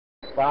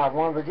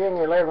5-1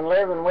 Virginia,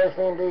 11-11 West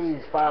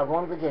Indies,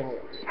 5-1 Virginia.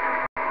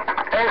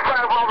 Hey,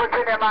 5-1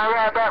 Virginia, my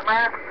right back,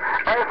 man.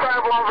 Hey,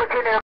 5-1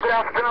 Virginia, good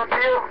afternoon to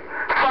you.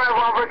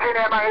 5-1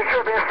 Virginia, man, you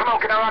should be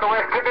smoking around the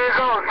West Indies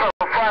also.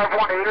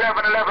 5-1,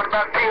 11-11,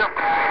 back to you.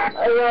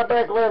 Hey, right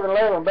back,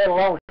 11-11. Been a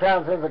long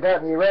time since I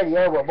got in your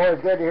radio, but boy,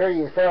 it's good to hear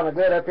you sounding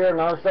good up here on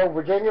the Huntsville,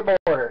 Virginia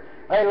border.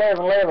 Hey,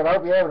 11-11, I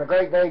hope you're having a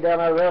great day down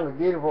there around the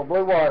beautiful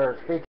blue waters.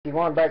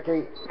 51, back to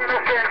you.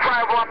 Understand,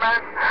 5-1,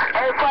 man.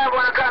 Hey, 5-1,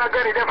 I kind of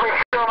get it, definitely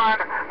sure,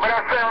 man. But I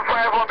say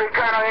 5-1 be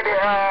kind of in the,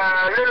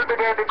 little bit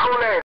in the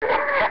Kool-Aid.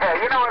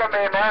 You know what I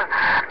mean, man.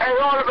 Hey,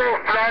 all the best,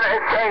 man.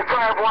 It's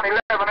 5-1,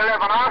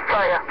 11-11, I'll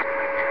tell you.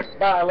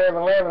 Bye,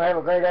 11-11. Have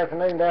a great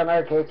afternoon down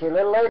there. Catch you a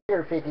little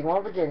later,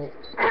 51, Virginia.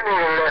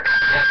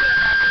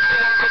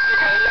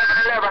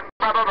 11-11.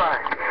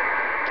 Bye-bye.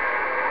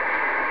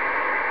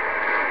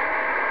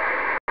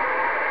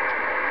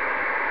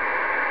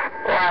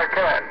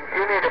 Good.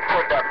 You need to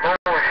put that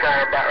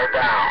moonshine bottle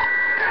down.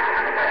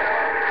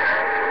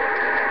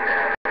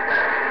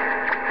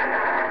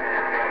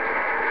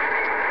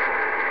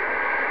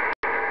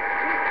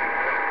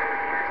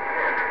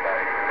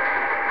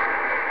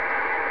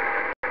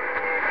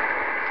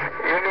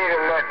 You need to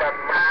let that.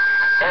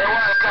 Hey,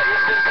 Wildcat, you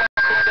still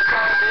talking in the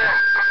car there?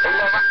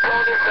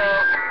 11:20, sir.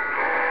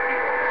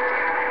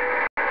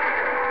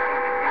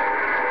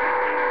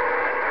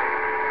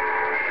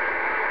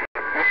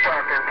 You're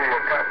talking to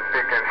your cut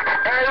Dickens.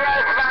 Hey,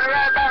 Rice, man,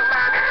 right back,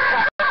 man.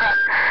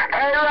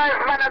 Hey,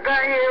 Rice, man, I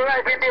got you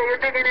right in there. You're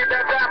digging it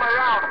that time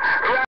around.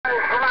 Rice,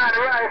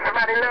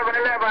 man,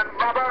 11-11.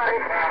 Bye-bye.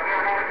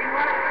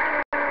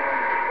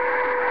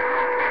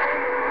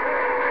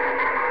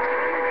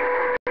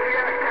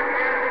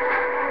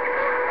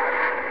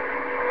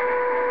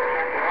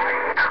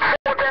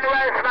 14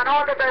 Rice, man,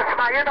 all the best,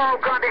 man. You know how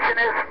condition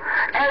is.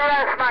 Hey,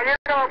 Rice, man, you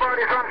know about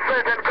this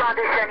uncertain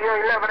condition.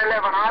 You're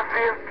 11-11. I'll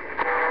see you.